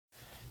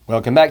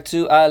Welcome back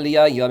to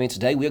Aliyah Yomi.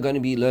 Today we are going to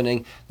be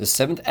learning the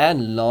seventh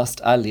and last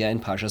Aliyah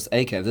in Parshas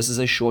Ekev. This is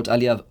a short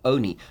Aliyah of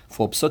only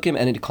 4 psukim,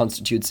 and it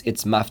constitutes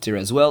its maftir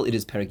as well. It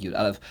is Perek Yud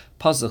Aleph,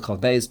 Pasuk Chav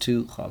Beis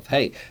to Chav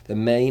Hey. The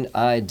main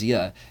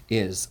idea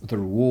is the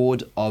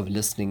reward of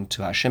listening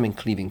to Hashem and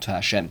cleaving to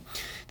Hashem.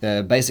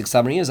 The basic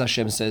summary is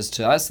Hashem says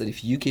to us that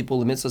if you keep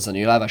all the mitzvahs and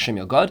you love Hashem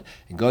your God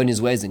and go in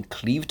His ways and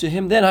cleave to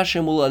Him, then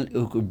Hashem will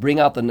bring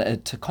out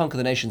to conquer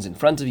the nations in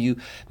front of you,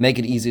 make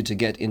it easier to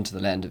get into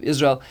the land of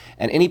Israel.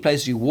 And any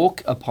place you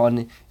walk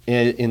upon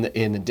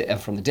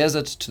from the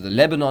desert to the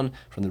Lebanon,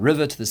 from the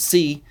river to the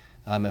sea,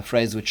 a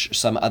phrase which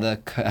some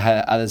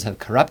others have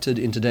corrupted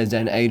in today's day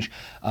and age,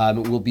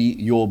 will be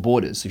your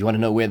borders. So if you want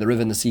to know where the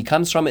river and the sea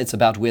comes from, it's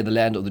about where the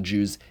land of the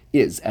Jews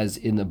is, as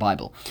in the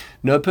Bible.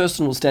 No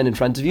person will stand in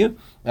front of you.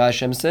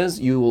 Hashem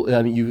says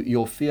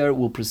your fear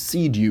will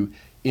precede you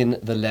in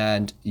the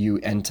land you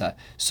enter.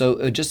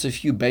 So just a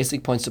few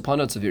basic points to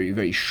ponder. It's a very,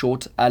 very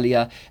short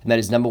aliyah, and that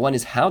is, number one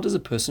is, how does a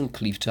person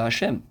cleave to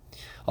Hashem?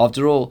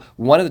 After all,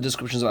 one of the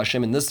descriptions of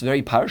Hashem in this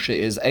very parasha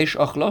is Eish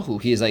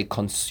Achlahu. He is a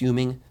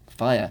consuming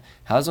fire.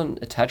 How does one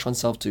attach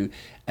oneself to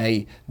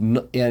an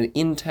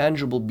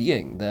intangible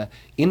being, the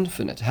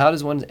infinite? How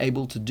does one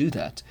able to do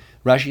that?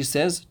 Rashi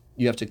says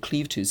you have to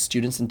cleave to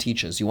students and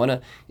teachers. You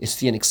want to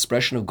see an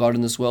expression of God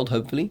in this world,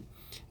 hopefully?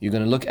 You're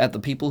going to look at the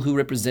people who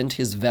represent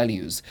His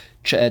values.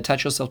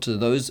 Attach yourself to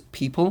those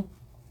people,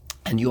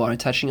 and you are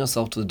attaching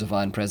yourself to the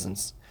divine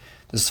presence.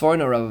 The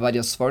Sforno, Rav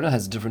Avadia Sforno,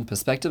 has a different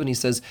perspective, and he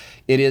says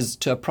it is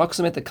to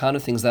approximate the kind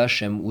of things that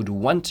Hashem would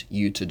want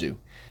you to do.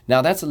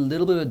 Now, that's a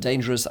little bit of a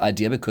dangerous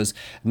idea, because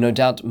no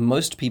doubt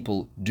most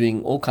people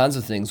doing all kinds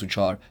of things which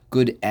are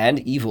good and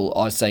evil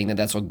are saying that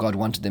that's what God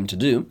wanted them to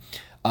do.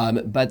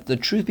 But the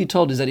truth be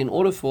told is that in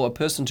order for a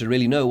person to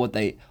really know what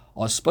they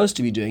are supposed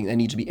to be doing, they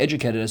need to be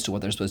educated as to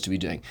what they're supposed to be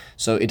doing.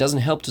 So it doesn't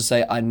help to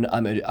say I'm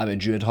a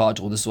Jew at heart,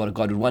 or this is what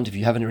God would want, if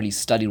you haven't really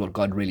studied what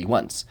God really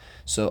wants.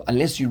 So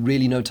unless you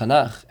really know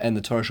Tanakh and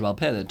the Torah Sheba'al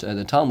Peh,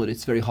 the Talmud,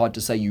 it's very hard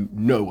to say you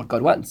know what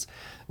God wants.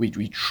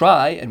 We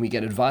try, and we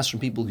get advice from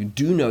people who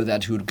do know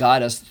that, who would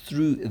guide us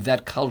through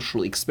that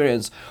cultural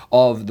experience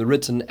of the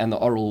written and the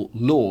oral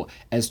law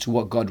as to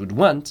what God would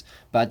want,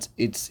 but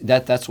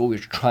that's what we're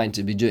trying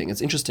to be doing. It's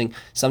interesting,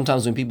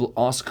 sometimes when people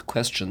ask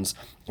questions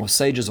of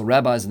sages or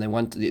rabbis, and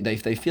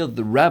they feel that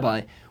the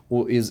rabbi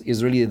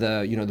is really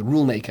the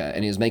rule maker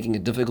and is making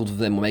it difficult for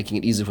them or making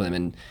it easy for them.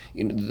 And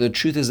the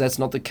truth is that's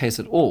not the case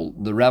at all.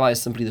 The rabbi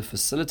is simply the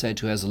facilitator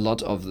who has a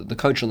lot of the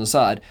coach on the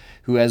side,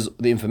 who has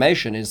the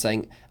information and is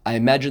saying, I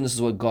imagine this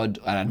is what God,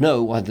 and I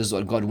know this is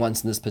what God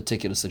wants in this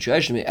particular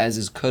situation, as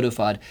is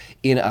codified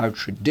in our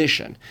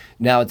tradition.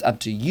 Now it's up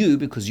to you,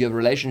 because you have a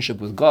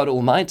relationship with God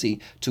Almighty,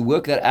 to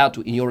work that out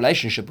in your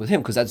relationship with Him,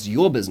 because that's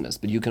your business.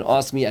 But you can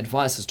ask me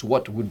advice as to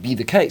what would be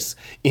the case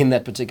in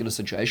that particular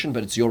situation,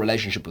 but it's your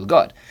relationship with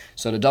God.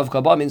 So the Dav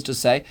Kabah means to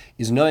say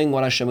is knowing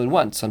what Hashem would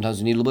want. Sometimes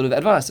we need a little bit of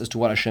advice as to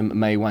what Hashem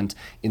may want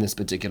in this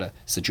particular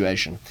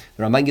situation.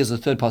 The Ramban gives a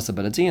third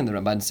possibility, and the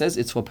Ramban says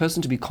it's for a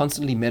person to be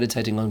constantly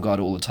meditating on God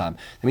all the time.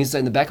 It means that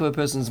in the back of a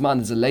person's mind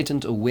there's a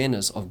latent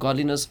awareness of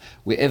godliness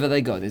wherever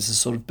they go. There's a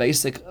sort of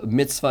basic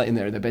mitzvah in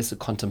there, the basic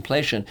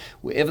contemplation.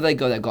 Wherever they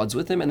go, that God's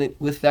with them, and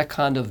with that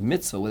kind of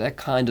mitzvah, with that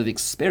kind of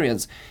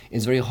experience,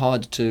 it's very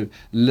hard to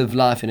live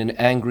life in an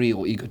angry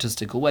or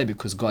egotistical way,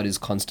 because God is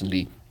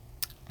constantly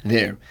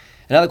there.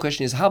 Another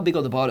question is, how big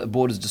are the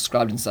borders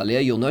described in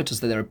Saleh? You'll notice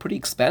that they're pretty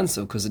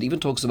expansive, because it even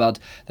talks about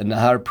the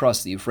Nahar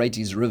Pras, the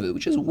Euphrates River,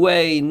 which is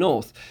way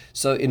north.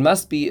 So it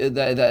must be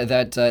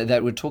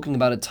that we're talking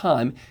about a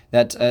time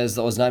that, as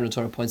the Oznaim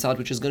Torah points out,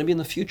 which is going to be in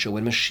the future,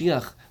 when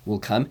Mashiach will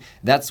come.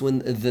 That's when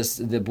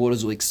the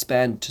borders will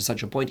expand to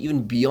such a point,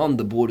 even beyond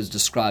the borders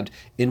described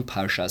in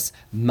Parshas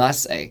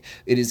Mas'eh.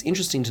 It is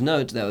interesting to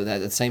note, though,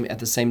 that at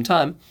the same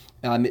time,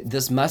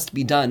 this must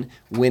be done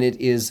when it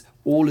is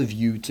all of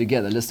you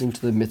together, listening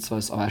to the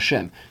mitzvahs of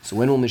Hashem. So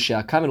when will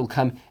Mashiach come? It will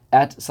come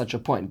at such a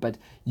point, but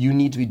you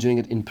need to be doing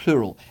it in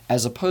plural,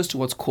 as opposed to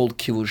what's called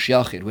kivush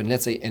yachid, when,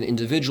 let's say, an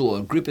individual or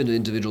a group of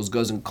individuals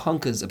goes and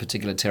conquers a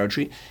particular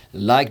territory,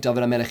 like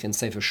David HaMelech in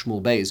Sefer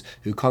Shmuel Beis,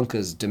 who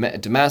conquers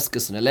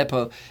Damascus and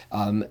Aleppo,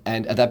 and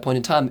at that point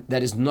in time,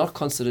 that is not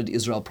considered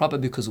Israel proper,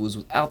 because it was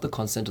without the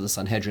consent of the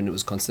Sanhedrin. It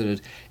was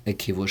considered a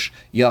kivush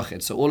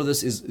yachid. So all of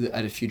this is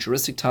at a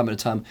futuristic time, at a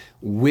time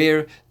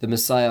where the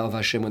Messiah of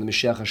Hashem, when the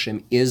Mashiach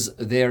Hashem is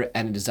there,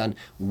 and it is done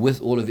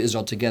with all of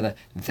Israel together.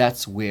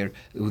 That's where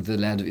the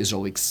land of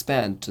Israel will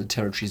expand to the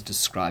territories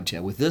described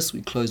here. With this,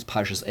 we close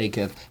Parshas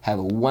Ekev. Have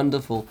a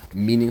wonderful,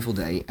 meaningful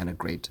day and a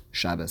great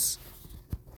Shabbos.